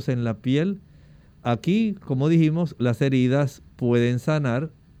 cambios en la piel. Aquí, como dijimos, las heridas pueden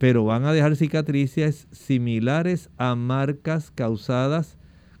sanar, pero van a dejar cicatrices similares a marcas causadas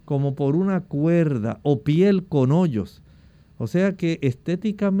como por una cuerda o piel con hoyos. O sea que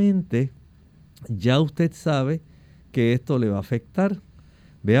estéticamente ya usted sabe que esto le va a afectar.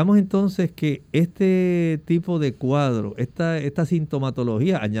 Veamos entonces que este tipo de cuadro, esta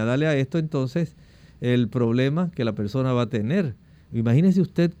sintomatología, añádale a esto entonces el problema que la persona va a tener. Imagínese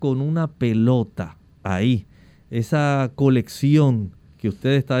usted con una pelota ahí, esa colección que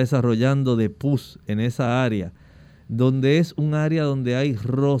usted está desarrollando de pus en esa área, donde es un área donde hay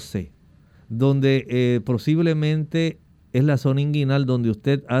roce, donde posiblemente es la zona inguinal donde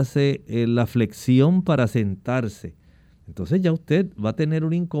usted hace la flexión para sentarse. Entonces ya usted va a tener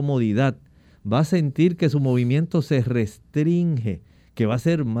una incomodidad, va a sentir que su movimiento se restringe, que va a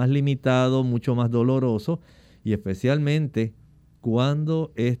ser más limitado, mucho más doloroso, y especialmente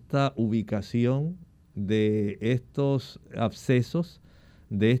cuando esta ubicación de estos abscesos,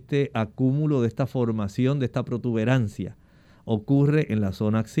 de este acúmulo, de esta formación, de esta protuberancia, ocurre en la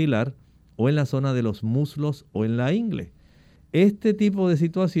zona axilar o en la zona de los muslos o en la ingle. Este tipo de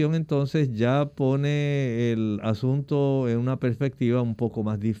situación entonces ya pone el asunto en una perspectiva un poco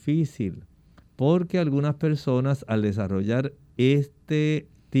más difícil, porque algunas personas al desarrollar este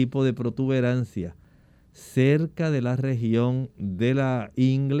tipo de protuberancia cerca de la región de la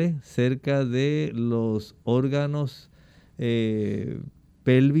ingle, cerca de los órganos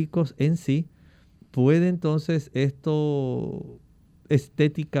pélvicos en sí, puede entonces esto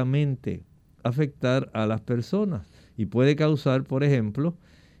estéticamente afectar a las personas y puede causar, por ejemplo,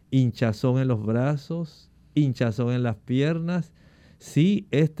 hinchazón en los brazos, hinchazón en las piernas, si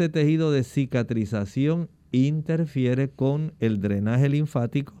este tejido de cicatrización interfiere con el drenaje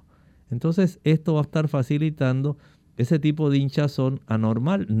linfático. Entonces esto va a estar facilitando ese tipo de hinchazón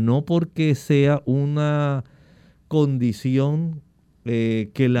anormal, no porque sea una condición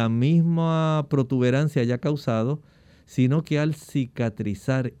que la misma protuberancia haya causado, sino que al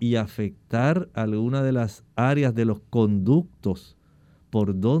cicatrizar y afectar alguna de las áreas de los conductos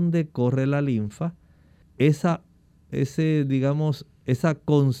por donde corre la linfa, esa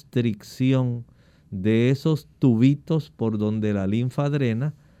constricción de esos tubitos por donde la linfa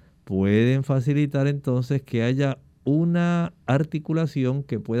drena pueden facilitar entonces que haya una articulación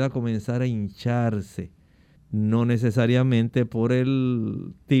que pueda comenzar a hincharse, no necesariamente por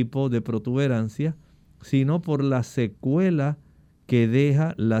el tipo de protuberancia, sino por la secuela que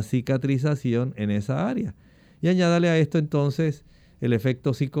deja la cicatrización en esa área. Y añádale a esto entonces el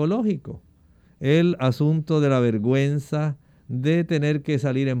efecto psicológico, el asunto de la vergüenza, de tener que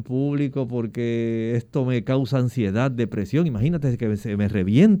salir en público porque esto me causa ansiedad, depresión. Imagínate que se me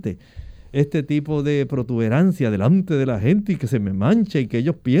reviente este tipo de protuberancia delante de la gente y que se me manche y que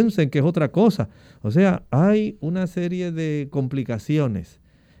ellos piensen que es otra cosa. O sea, hay una serie de complicaciones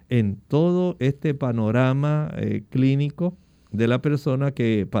en todo este panorama clínico de la persona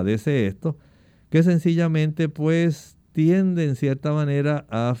que padece esto, que sencillamente pues tiende en cierta manera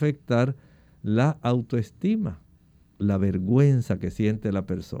a afectar la autoestima, la vergüenza que siente la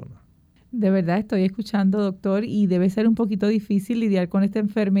persona. De verdad estoy escuchando, doctor, y debe ser un poquito difícil lidiar con esta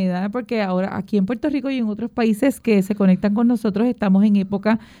enfermedad porque ahora aquí en Puerto Rico y en otros países que se conectan con nosotros estamos en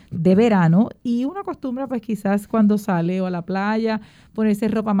época de verano y uno acostumbra pues quizás cuando sale o a la playa ponerse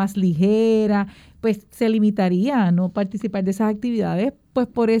ropa más ligera, pues se limitaría a no participar de esas actividades pues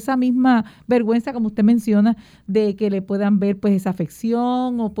por esa misma vergüenza como usted menciona de que le puedan ver pues esa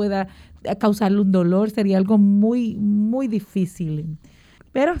afección o pueda causarle un dolor, sería algo muy, muy difícil.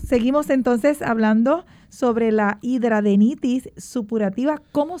 Pero seguimos entonces hablando sobre la hidradenitis supurativa.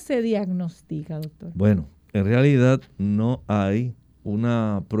 ¿Cómo se diagnostica, doctor? Bueno, en realidad no hay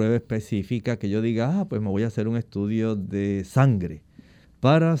una prueba específica que yo diga, pues me voy a hacer un estudio de sangre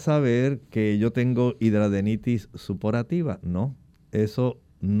para saber que yo tengo hidradenitis supurativa. No, eso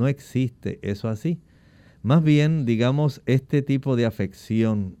no existe, eso así. Más bien, digamos, este tipo de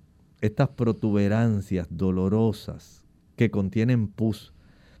afección, estas protuberancias dolorosas que contienen pus,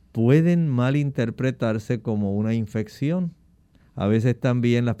 pueden malinterpretarse como una infección. A veces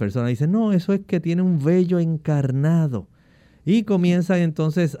también las personas dicen, no, eso es que tiene un vello encarnado. Y comienzan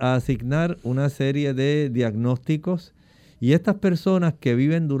entonces a asignar una serie de diagnósticos. Y estas personas que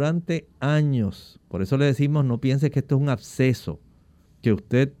viven durante años, por eso le decimos, no piense que esto es un absceso que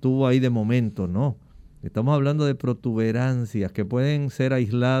usted tuvo ahí de momento, no. Estamos hablando de protuberancias que pueden ser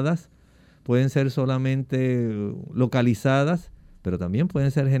aisladas, pueden ser solamente localizadas, pero también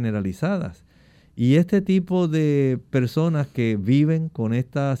pueden ser generalizadas. Y este tipo de personas que viven con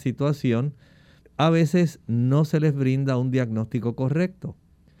esta situación, a veces no se les brinda un diagnóstico correcto.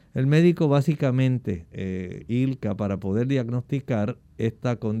 El médico básicamente, Ilka, para poder diagnosticar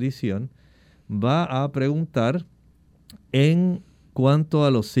esta condición, va a preguntar en cuanto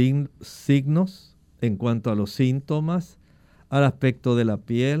a los signos, en cuanto a los síntomas, al aspecto de la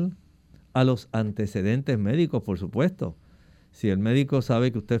piel, a los antecedentes médicos, por supuesto. Si el médico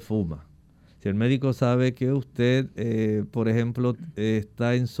sabe que usted fuma, si el médico sabe que usted, por ejemplo,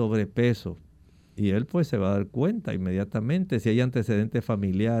 está en sobrepeso, y él pues se va a dar cuenta inmediatamente si hay antecedentes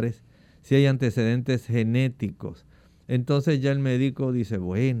familiares, si hay antecedentes genéticos. Entonces ya el médico dice,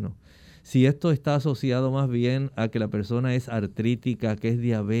 bueno, si esto está asociado más bien a que la persona es artrítica, que es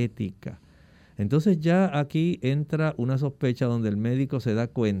diabética, entonces ya aquí entra una sospecha donde el médico se da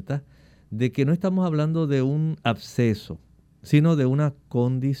cuenta de que no estamos hablando de un absceso, sino de una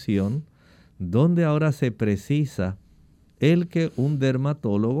condición donde ahora se precisa el que un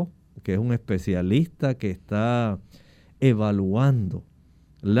dermatólogo, que es un especialista que está evaluando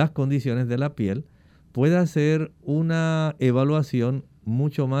las condiciones de la piel, pueda hacer una evaluación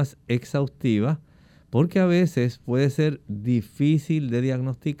mucho más exhaustiva, porque a veces puede ser difícil de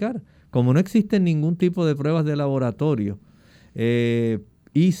diagnosticar. Como no existen ningún tipo de pruebas de laboratorio,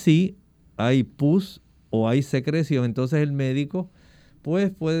 y si hay pus o hay secreción, entonces el médico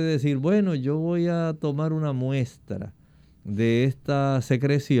pues puede decir, bueno, yo voy a tomar una muestra de esta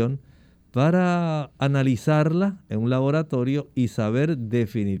secreción para analizarla en un laboratorio y saber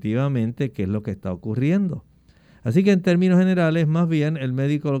definitivamente qué es lo que está ocurriendo. Así que en términos generales, más bien el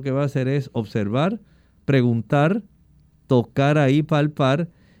médico lo que va a hacer es observar, preguntar, tocar ahí, palpar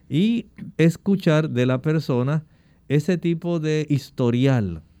y escuchar de la persona ese tipo de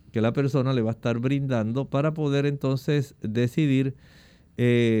historial que la persona le va a estar brindando para poder entonces decidir,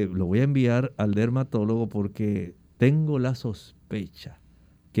 lo voy a enviar al dermatólogo porque tengo la sospecha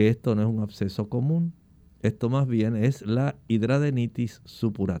que esto no es un absceso común, esto más bien es la hidradenitis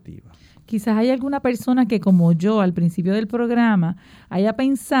supurativa. Quizás hay alguna persona que como yo al principio del programa haya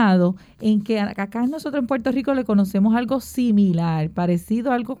pensado en que acá nosotros en Puerto Rico le conocemos algo similar,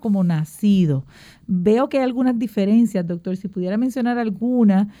 parecido a algo como nacido. Veo que hay algunas diferencias, doctor, si pudiera mencionar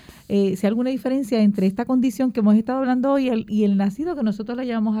alguna, si hay alguna diferencia entre esta condición que hemos estado hablando hoy y el nacido que nosotros le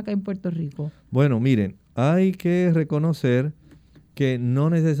llamamos acá en Puerto Rico. Bueno, miren, hay que reconocer que no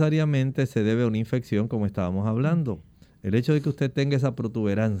necesariamente se debe a una infección como estábamos hablando. El hecho de que usted tenga esa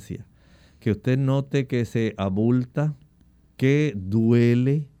protuberancia, que usted note que se abulta, que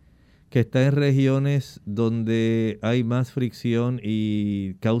duele, que está en regiones donde hay más fricción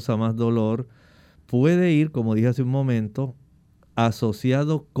y causa más dolor, puede ir, como dije hace un momento,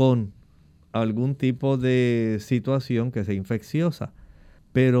 asociado con algún tipo de situación que sea infecciosa.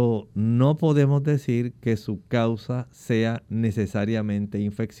 Pero no podemos decir que su causa sea necesariamente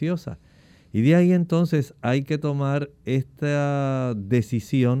infecciosa. Y de ahí entonces hay que tomar esta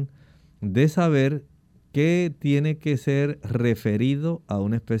decisión de saber que tiene que ser referido a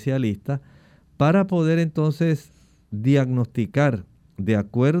un especialista para poder entonces diagnosticar de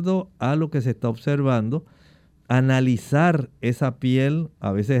acuerdo a lo que se está observando, analizar esa piel.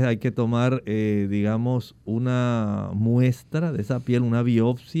 A veces hay que tomar, digamos, una muestra de esa piel, una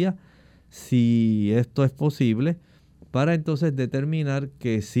biopsia, si esto es posible, para entonces determinar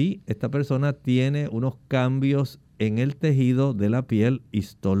que sí, esta persona tiene unos cambios en el tejido de la piel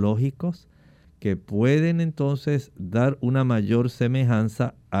histológicos que pueden entonces dar una mayor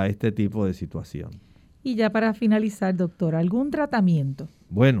semejanza a este tipo de situación. Y ya para finalizar, doctor, ¿algún tratamiento?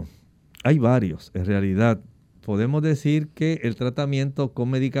 Bueno, hay varios. En realidad, podemos decir que el tratamiento con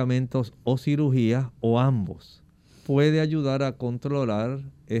medicamentos o cirugía o ambos puede ayudar a controlar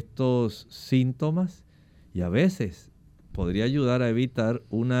estos síntomas y a veces podría ayudar a evitar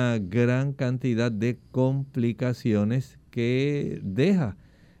una gran cantidad de complicaciones que deja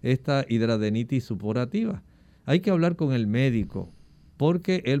esta hidradenitis supurativa. Hay que hablar con el médico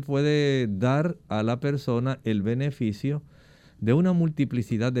porque él puede dar a la persona el beneficio de una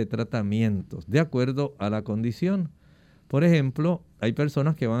multiplicidad de tratamientos de acuerdo a la condición. Por ejemplo, hay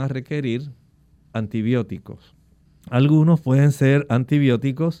personas que van a requerir antibióticos. Algunos pueden ser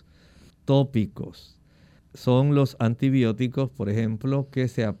antibióticos tópicos. Son los antibióticos, por ejemplo, que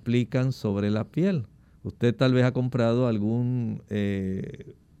se aplican sobre la piel. Usted tal vez ha comprado algún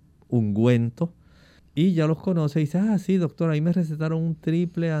ungüento y ya los conoce y dice, sí, doctor, ahí me recetaron un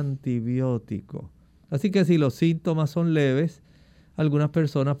triple antibiótico. Así que si los síntomas son leves, algunas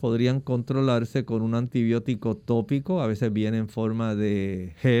personas podrían controlarse con un antibiótico tópico. A veces viene en forma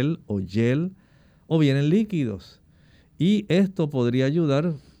de gel o gel o vienen líquidos. Y esto podría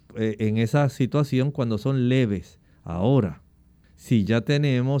ayudar en esa situación cuando son leves. Ahora, si ya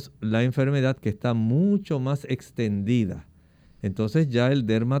tenemos la enfermedad que está mucho más extendida, entonces ya el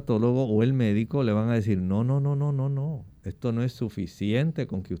dermatólogo o el médico le van a decir, no, esto no es suficiente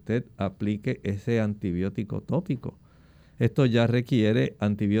con que usted aplique ese antibiótico tópico. Esto ya requiere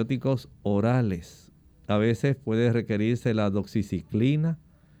antibióticos orales. A veces puede requerirse la doxiciclina.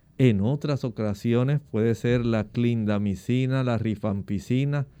 En otras ocasiones puede ser la clindamicina, la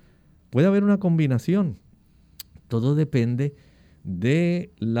rifampicina. Puede haber una combinación. Todo depende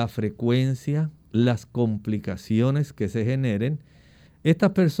de la frecuencia, las complicaciones que se generen.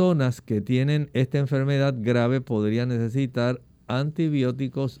 Estas personas que tienen esta enfermedad grave podrían necesitar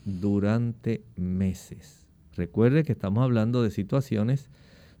antibióticos durante meses. Recuerde que estamos hablando de situaciones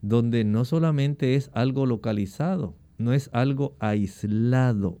donde no solamente es algo localizado, no es algo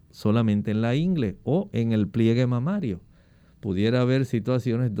aislado solamente en la ingle o en el pliegue mamario. Pudiera haber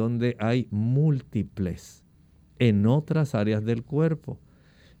situaciones donde hay múltiples en otras áreas del cuerpo.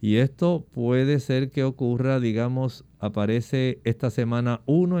 Y esto puede ser que ocurra, digamos, aparece esta semana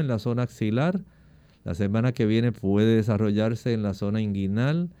 1 en la zona axilar, la semana que viene puede desarrollarse en la zona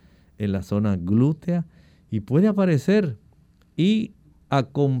inguinal, en la zona glútea, y puede aparecer y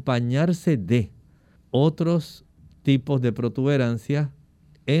acompañarse de otros tipos de protuberancia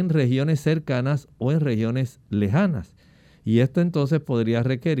en regiones cercanas o en regiones lejanas. Y esto entonces podría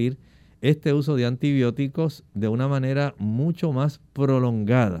requerir este uso de antibióticos de una manera mucho más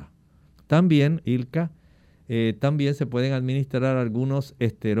prolongada. También, Ilka, también se pueden administrar algunos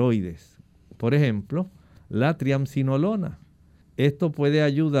esteroides. Por ejemplo, la triamcinolona. Esto puede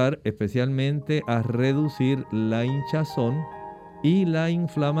ayudar especialmente a reducir la hinchazón y la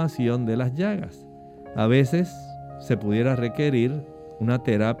inflamación de las llagas. A veces se pudiera requerir una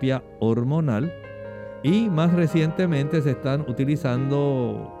terapia hormonal y más recientemente se están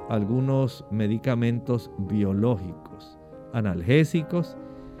utilizando algunos medicamentos biológicos, analgésicos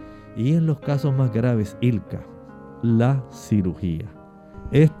y en los casos más graves, Ilka, la cirugía.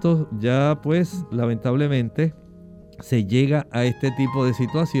 Esto ya pues lamentablemente se llega a este tipo de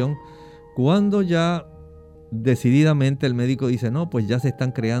situación cuando ya decididamente el médico dice, no, pues ya se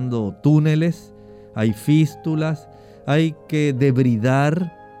están creando túneles, hay fístulas, hay que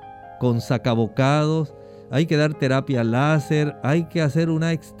debridar con sacabocados, hay que dar terapia láser, hay que hacer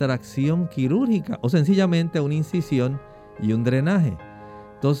una extracción quirúrgica o sencillamente una incisión y un drenaje.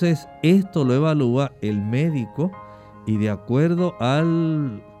 Entonces esto lo evalúa el médico y de acuerdo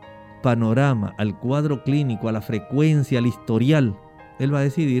al panorama, al cuadro clínico, a la frecuencia, al historial, él va a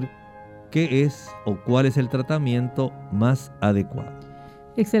decidir qué es o cuál es el tratamiento más adecuado.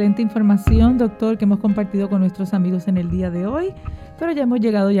 Excelente información, doctor, que hemos compartido con nuestros amigos en el día de hoy, pero ya hemos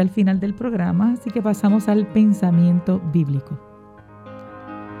llegado ya al final del programa, así que pasamos al pensamiento bíblico.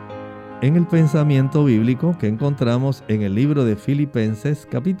 En el pensamiento bíblico que encontramos en el libro de Filipenses,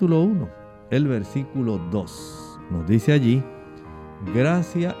 capítulo 1, el versículo 2, nos dice allí,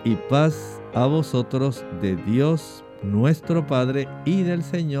 gracia y paz a vosotros de Dios nuestro Padre y del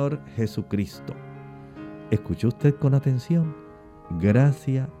Señor Jesucristo. Escuche usted con atención.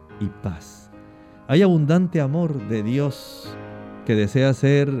 Gracia y paz. Hay abundante amor de Dios que desea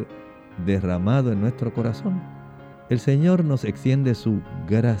ser derramado en nuestro corazón. El Señor nos extiende su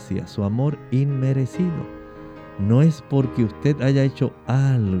gracia, su amor inmerecido. No es porque usted haya hecho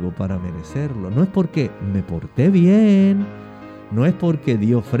algo para merecerlo, no es porque me porté bien, no es porque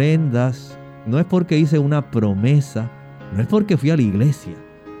di ofrendas, no es porque hice una promesa, no es porque fui a la iglesia.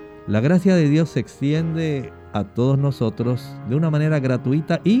 La gracia de Dios se extiende a todos nosotros de una manera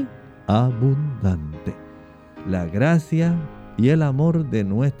gratuita y abundante. La gracia y el amor de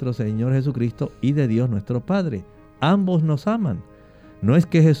nuestro Señor Jesucristo y de Dios nuestro Padre. Ambos nos aman. No es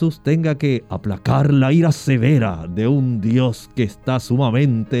que Jesús tenga que aplacar la ira severa de un Dios que está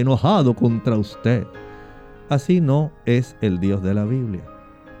sumamente enojado contra usted. Así no es el Dios de la Biblia.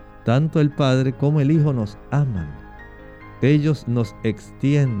 Tanto el Padre como el Hijo nos aman. Ellos nos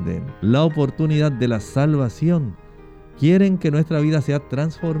extienden la oportunidad de la salvación. Quieren que nuestra vida sea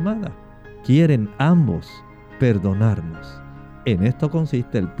transformada. Quieren ambos perdonarnos. En esto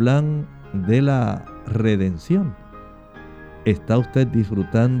consiste el plan de la redención. ¿Está usted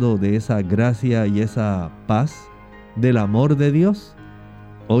disfrutando de esa gracia y esa paz, del amor de Dios?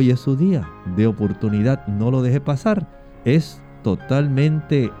 Hoy es su día de oportunidad, no lo deje pasar. Es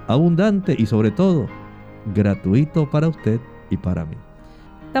totalmente abundante y sobre todo gratuito para usted y para mí.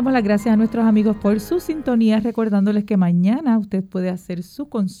 Damos las gracias a nuestros amigos por su sintonía, recordándoles que mañana usted puede hacer su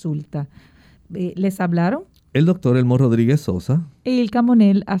consulta. Les hablaron el doctor Elmo Rodriguez Sosa e Ilka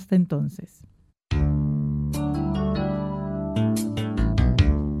Monel. Hasta entonces.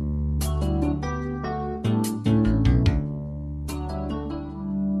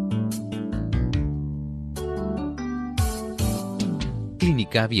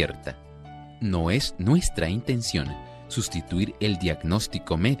 Clínica Abierta. No es nuestra intención sustituir el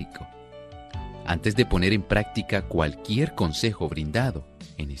diagnóstico médico. Antes de poner en práctica cualquier consejo brindado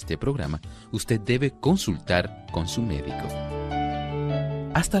en este programa, usted debe consultar con su médico.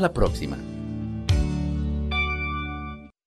 Hasta la próxima.